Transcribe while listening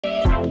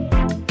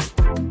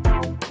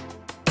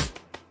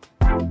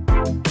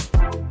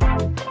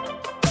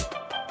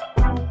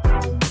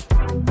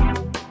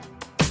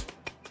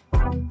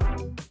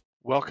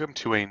Welcome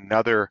to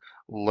another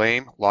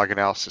lame log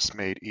analysis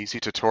made easy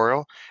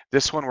tutorial.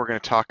 This one we're going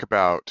to talk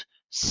about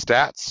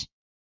stats,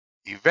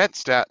 event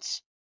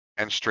stats,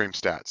 and stream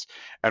stats.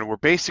 And we're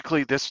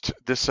basically, this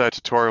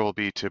tutorial will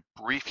be to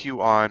brief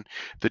you on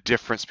the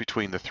difference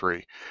between the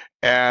three.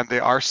 And they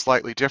are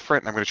slightly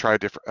different. I'm going to try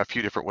a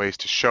few different ways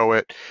to show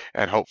it.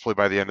 And hopefully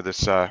by the end of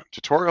this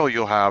tutorial,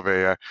 you'll have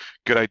a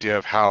good idea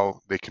of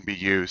how they can be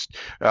used.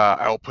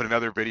 I'll put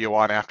another video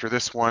on after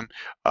this one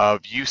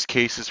of use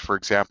cases, for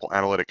example,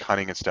 analytic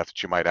hunting and stuff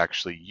that you might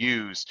actually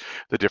use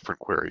the different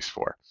queries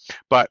for.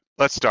 But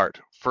let's start.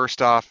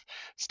 First off,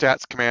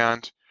 stats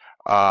command.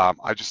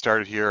 I just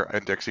started here,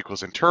 index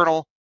equals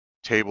internal,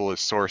 table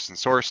is source and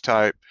source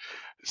type.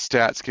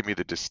 Stats give me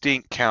the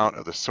distinct count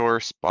of the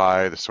source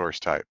by the source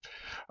type.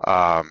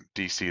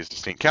 DC is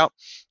distinct count.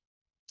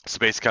 So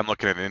basically I'm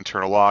looking at an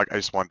internal log. I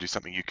just want to do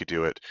something. You could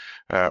do it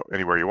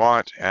anywhere you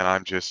want. And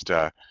I'm just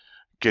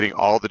getting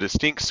all the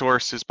distinct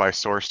sources by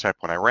source type.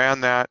 When I ran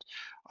that,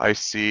 I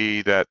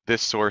see that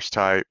this source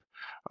type,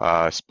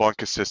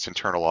 Splunk Assist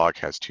internal log,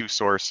 has 2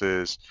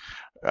 sources.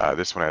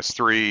 This one has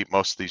 3.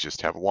 Most of these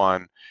just have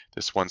 1.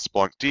 This one,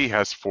 Splunk D,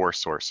 has 4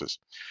 sources.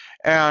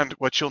 And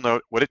what you'll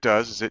note, what it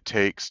does is it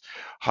takes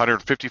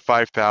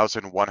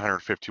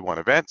 155,151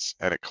 events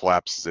and it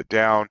collapses it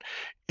down.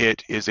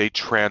 It is a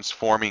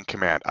transforming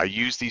command. I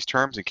use these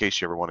terms in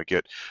case you ever want to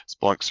get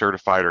Splunk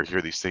certified or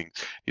hear these things.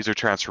 These are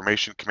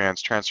transformation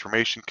commands.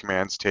 Transformation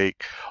commands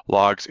take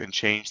logs and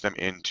change them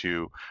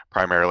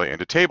primarily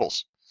into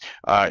tables.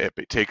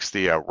 It takes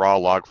the raw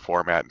log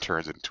format and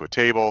turns it into a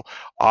table.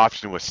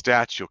 Often with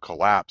stats, you'll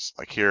collapse,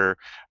 like here,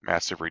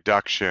 massive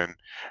reduction.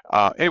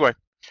 Anyway,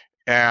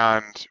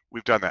 and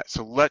we've done that.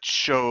 So let's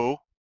show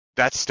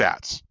that's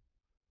stats.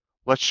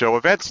 Let's show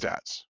event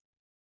stats.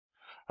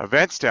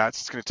 Event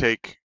stats is going to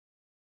take,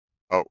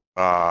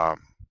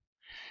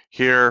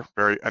 here,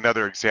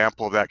 another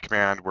example of that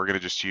command. We're going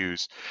to just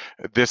use,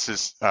 this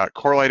is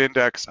correlate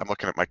index. I'm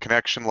looking at my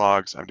connection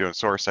logs. I'm doing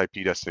source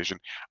IP destination.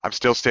 I'm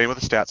still staying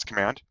with the stats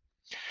command.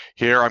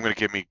 Here, I'm going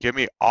to give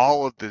me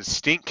all of the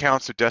distinct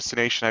counts of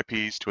destination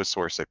IPs to a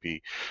source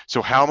IP.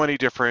 So how many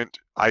different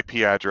IP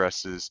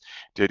addresses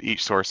did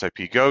each source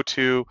IP go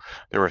to?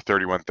 There were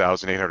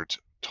 31,800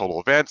 total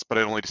events, but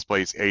it only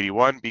displays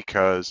 81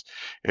 because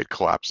it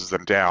collapses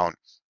them down.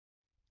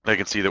 I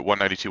can see that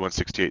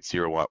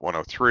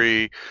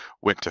 192.168.0.103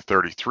 went to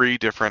 33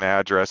 different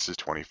addresses,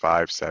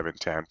 25, 7,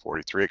 10,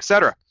 43,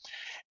 etc.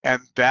 And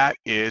that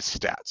is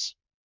stats.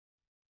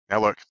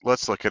 Now look,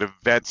 let's look at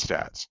event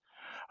stats.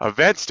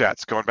 Event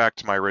stats, going back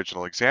to my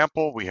original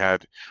example, we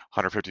had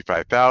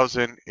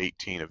 155,000,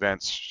 18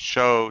 events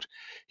showed.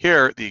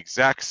 Here, the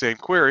exact same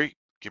query,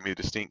 give me a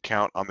distinct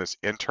count on this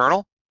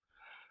internal.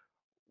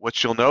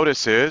 What you'll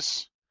notice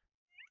is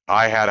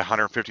I had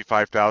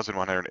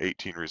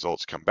 155,118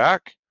 results come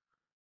back.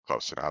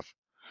 Close enough.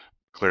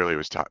 Clearly it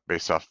was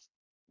based off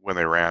when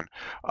they ran.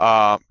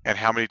 And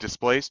how many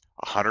displays?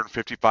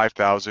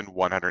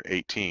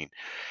 155,118.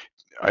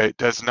 It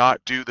does not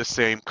do the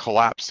same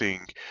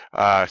collapsing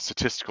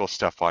statistical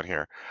stuff on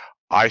here.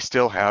 I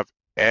still have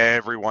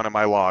every one of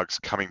my logs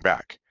coming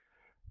back,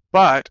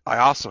 but I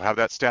also have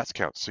that stats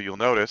count. So you'll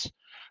notice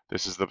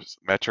this is the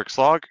metrics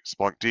log,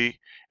 Splunk D,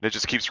 and it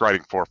just keeps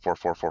writing 4, 4,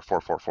 4, 4,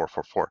 4, 4, 4,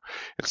 4, 4.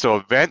 And so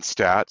event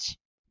stats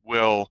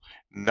will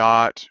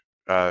not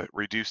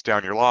reduce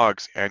down your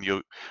logs, and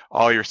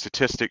all your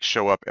statistics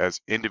show up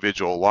as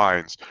individual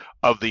lines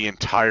of the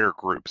entire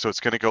group. So it's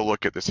going to go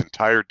look at this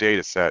entire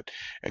data set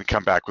and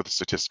come back with the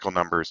statistical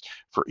numbers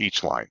for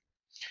each line.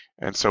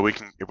 And so we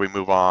can, if we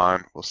move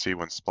on, we'll see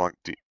when Splunk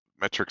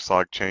metrics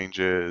log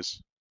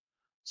changes.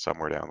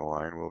 Somewhere down the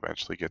line, we'll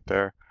eventually get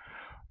there.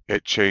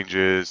 It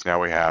changes.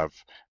 Now we have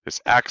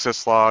this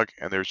access log,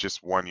 and there's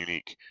just 1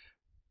 unique,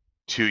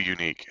 2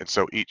 unique. And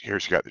so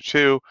here's you got the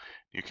 2.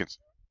 You can,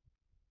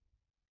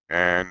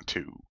 and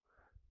 2,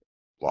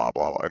 blah,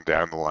 blah, blah, and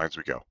down the lines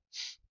we go.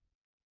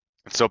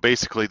 And so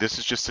basically, this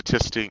is just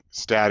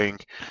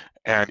statting,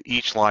 and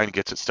each line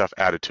gets its stuff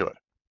added to it.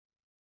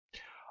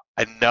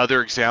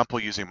 Another example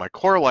using my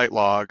correlate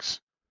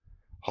logs,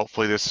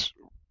 hopefully this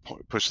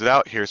pushes it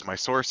out. Here's my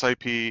source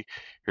IP,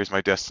 here's my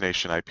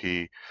destination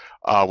IP.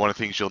 One of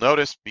the things you'll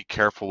notice, be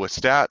careful with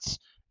stats,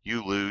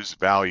 you lose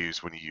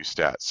values when you use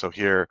stats. So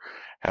here,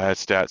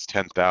 has stats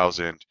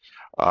 10,000.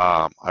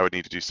 I would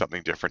need to do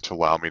something different to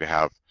allow me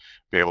to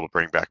be able to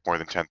bring back more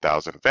than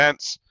 10,000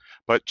 events.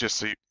 But just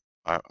so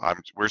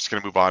we're just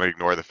going to move on and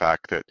ignore the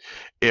fact that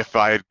if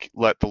I had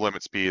let the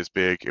limits be as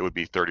big, it would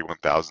be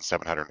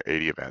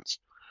 31,780 events.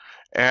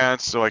 And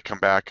so I come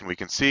back and we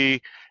can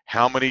see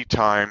how many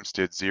times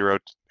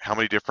how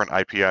many different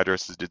IP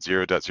addresses did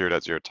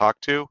 0.0.0 talk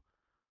to?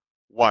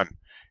 1.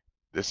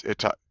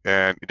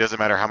 And it doesn't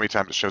matter how many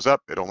times it shows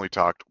up, it only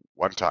talked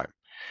 1 time.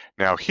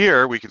 Now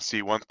here we can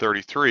see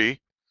 133.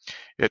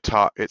 It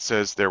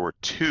says there were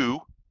 2.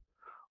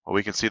 Well,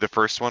 we can see the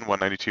first one,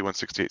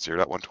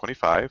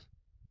 192.168.0.125.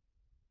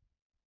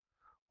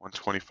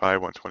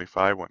 125,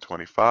 125,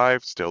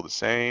 125, still the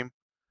same.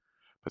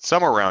 But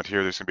somewhere around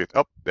here, there's going to be,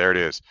 oh, there it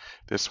is.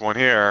 This one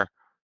here,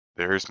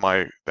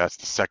 That's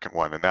the second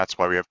one, and that's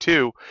why we have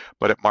 2,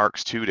 but it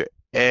marks 2 to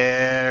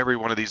every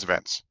one of these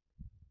events.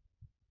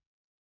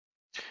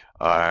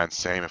 And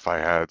same if I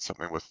had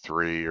something with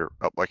 3 or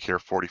up like here,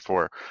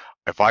 44.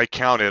 If I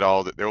counted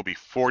all that, there will be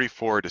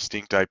 44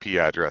 distinct IP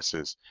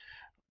addresses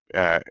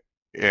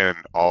in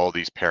all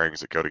these pairings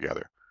that go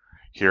together.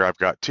 Here I've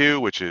got 2,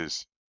 which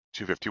is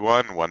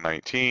 251,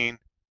 119.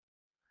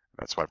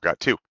 That's why I've got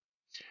 2.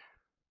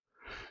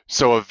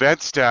 So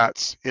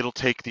Eventstats, it'll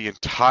take the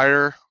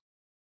entire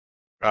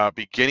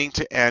beginning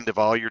to end of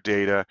all your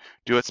data,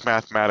 do its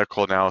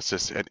mathematical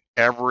analysis, and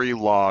every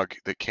log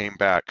that came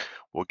back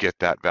will get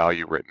that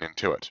value written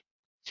into it.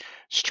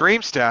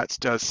 Streamstats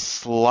does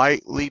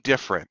slightly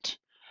different.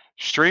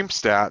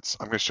 Streamstats,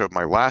 I'm going to show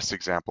my last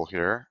example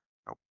here.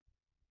 Nope.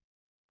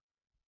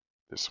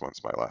 This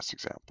one's my last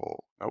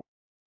example. Nope.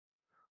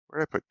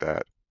 Where did I put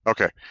that?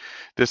 Okay,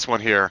 this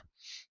one here.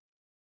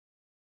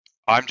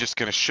 I'm just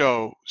going to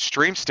show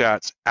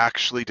Streamstats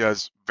actually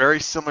does very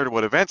similar to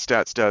what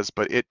Eventstats does,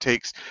 but it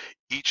takes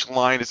each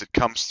line as it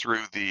comes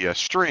through the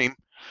stream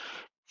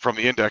from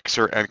the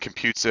indexer and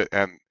computes it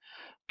and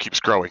keeps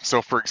growing.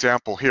 So for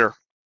example, here,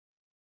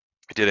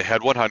 I did a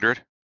head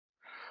 100.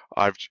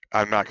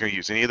 I'm not going to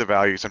use any of the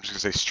values. I'm just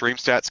going to say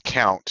Streamstats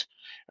count.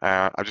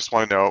 I just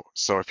want to know,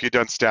 so if you've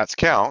done stats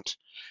count,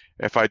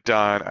 if I'd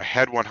done a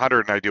head 100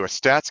 and I do a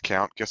stats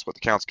count, guess what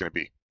the count's going to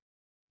be?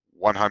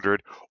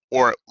 100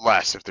 or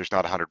less if there's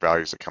not 100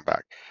 values that come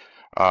back.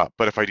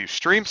 But if I do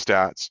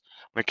Streamstats,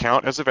 I'm going to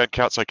count as event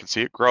count so I can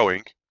see it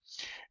growing,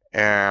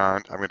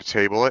 and I'm going to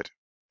table it.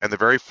 And the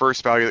very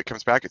first value that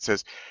comes back, it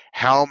says,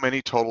 how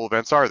many total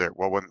events are there?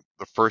 Well, when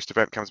the first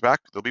event comes back,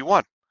 there'll be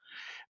 1.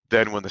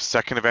 Then when the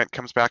second event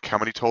comes back, how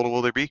many total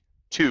will there be?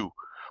 2.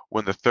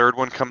 When the third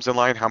one comes in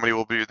line, how many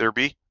will there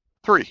be?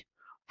 3,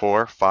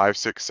 4, 5,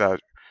 6, 7,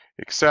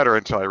 etc.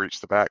 until I reach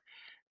the back,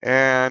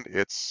 and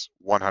it's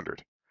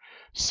 100.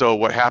 So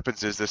what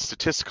happens is this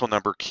statistical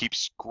number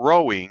keeps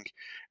growing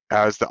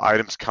as the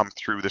items come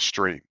through the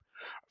stream.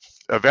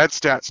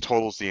 Eventstats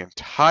totals the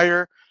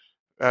entire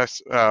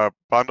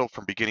bundle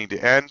from beginning to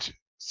end,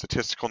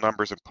 statistical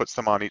numbers, and puts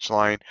them on each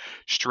line.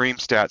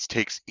 Streamstats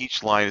takes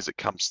each line as it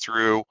comes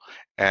through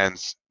and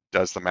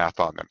does the math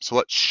on them. So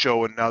let's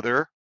show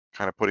another,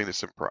 kind of putting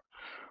this in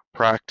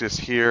practice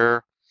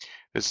here.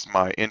 This is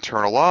my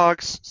internal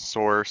logs,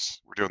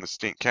 source, we're doing the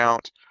distinct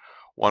count,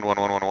 1, 1,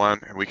 1, 1,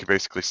 1, and we can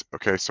basically,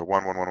 okay, so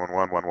 1, 1, 1, 1,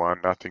 1, 1,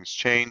 1, nothing's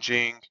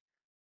changing. Is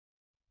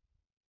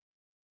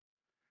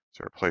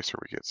there a place where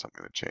we get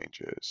something that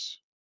changes?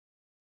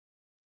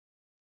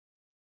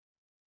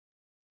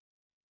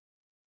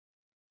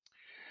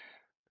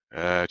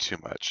 Too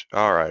much.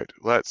 All right,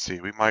 let's see.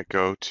 We might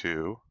go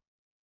to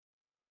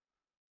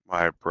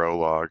my bro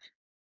log,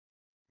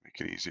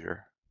 make it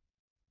easier.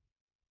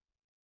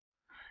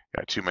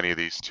 Yeah, too many of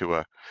these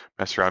to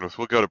mess around with.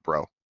 We'll go to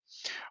bro.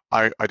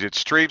 I did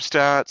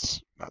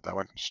Streamstats, not that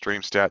one,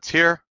 Streamstats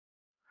here.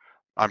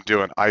 I'm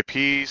doing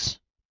IPs,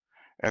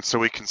 and so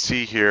we can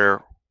see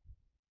here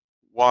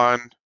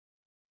 1.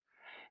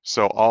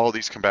 So all of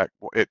these come back.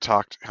 It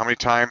talked, how many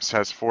times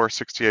has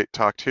 468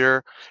 talked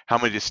here? How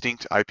many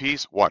distinct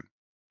IPs? 1.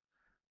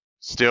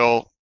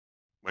 Still,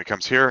 when it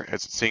comes here,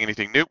 is it seeing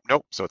anything new?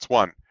 Nope, so it's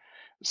 1.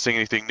 Seeing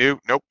anything new?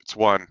 Nope, it's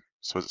 1.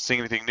 So is it seeing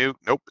anything new?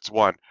 Nope, it's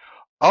 1.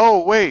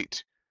 Oh,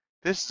 wait,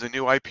 this is a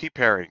new IP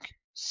pairing.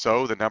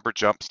 So the number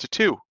jumps to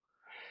 2.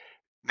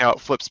 Now it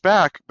flips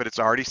back, but it's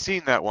already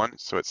seen that one,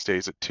 so it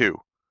stays at 2.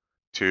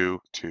 2,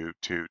 2,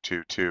 2,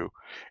 2, 2.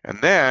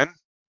 And then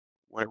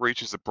when it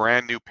reaches a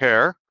brand new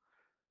pair,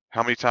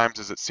 how many times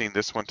has it seen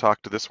this one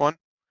talk to this one?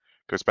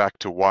 Goes back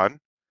to 1, and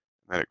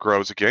then it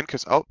grows again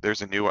because, oh,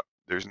 there's a new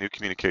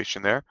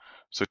communication there.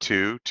 So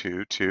 2,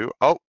 2, 2.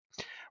 Oh,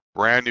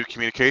 brand new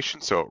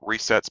communication, so it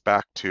resets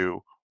back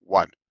to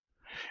 1.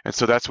 And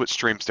so that's what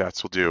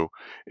Streamstats will do.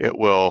 It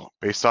will,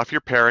 based off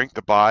your pairing,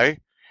 the by,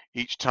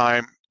 each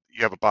time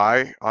you have a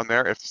by on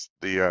there, if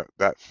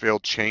that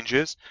field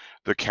changes,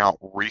 the count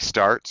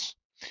restarts.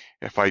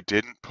 If I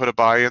didn't put a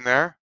by in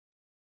there,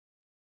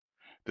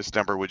 this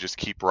number would just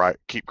keep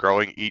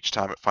growing each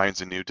time it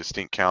finds a new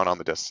distinct count on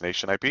the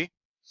destination IP.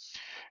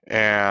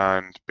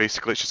 And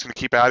basically it's just going to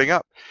keep adding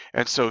up.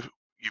 And so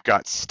you've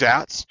got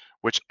stats,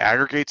 which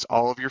aggregates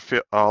all of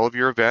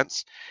your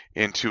events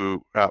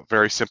into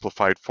very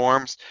simplified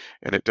forms,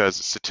 and it does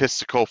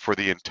statistical for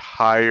the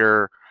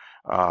entire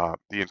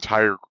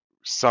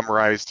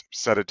summarized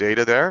set of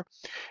data there.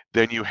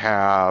 Then you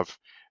have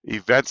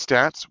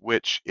Eventstats,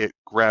 which it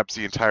grabs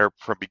the entire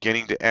from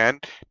beginning to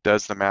end,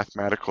 does the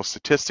mathematical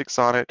statistics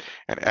on it,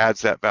 and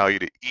adds that value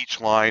to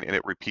each line, and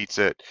it repeats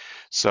it.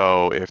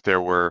 So if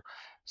there were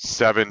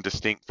 7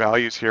 distinct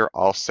values here,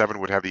 all 7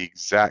 would have the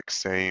exact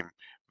same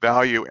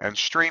value. And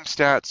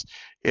Streamstats,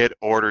 it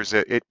orders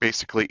it. It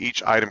basically,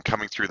 each item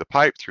coming through the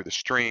pipe, through the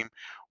stream,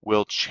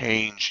 will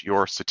change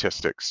your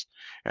statistics.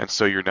 And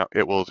so it's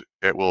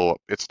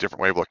a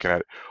different way of looking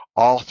at it.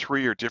 All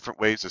 3 are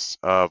different ways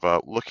of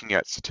looking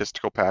at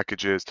statistical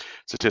packages,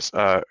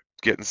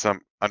 getting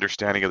some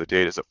understanding of the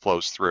data as it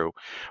flows through.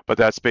 But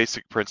that's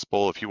basic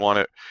principle. If you want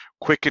it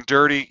quick and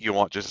dirty, you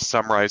want just a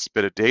summarized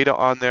bit of data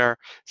on there.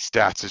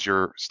 Stats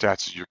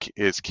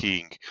is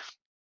keying.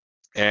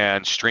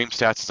 And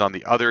Streamstats is on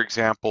the other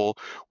example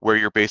where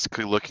you're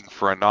basically looking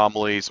for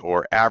anomalies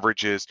or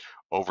averages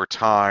over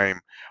time,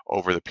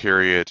 over the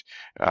period.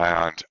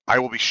 And I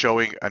will be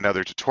showing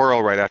another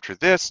tutorial right after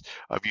this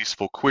of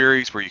useful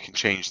queries where you can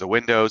change the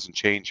windows and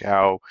change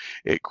how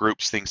it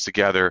groups things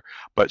together.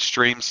 But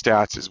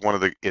Streamstats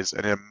is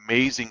an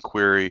amazing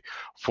query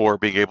for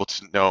being able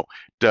to know,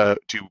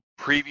 do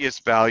previous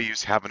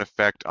values have an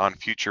effect on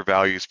future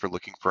values for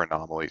looking for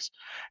anomalies?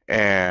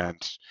 And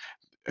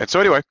so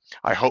anyway,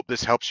 I hope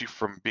this helps you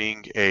from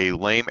being a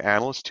lame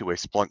analyst to a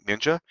Splunk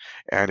ninja.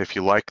 And if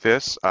you like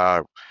this,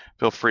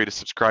 feel free to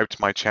subscribe to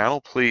my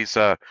channel. Please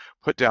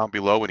put down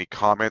below any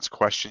comments,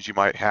 questions you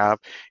might have,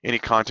 any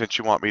content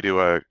you want me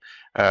to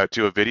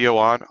do a video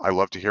on. I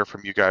love to hear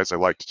from you guys. I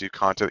like to do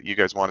content that you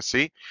guys want to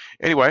see.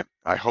 Anyway,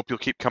 I hope you'll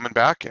keep coming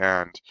back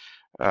and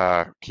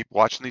keep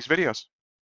watching these videos.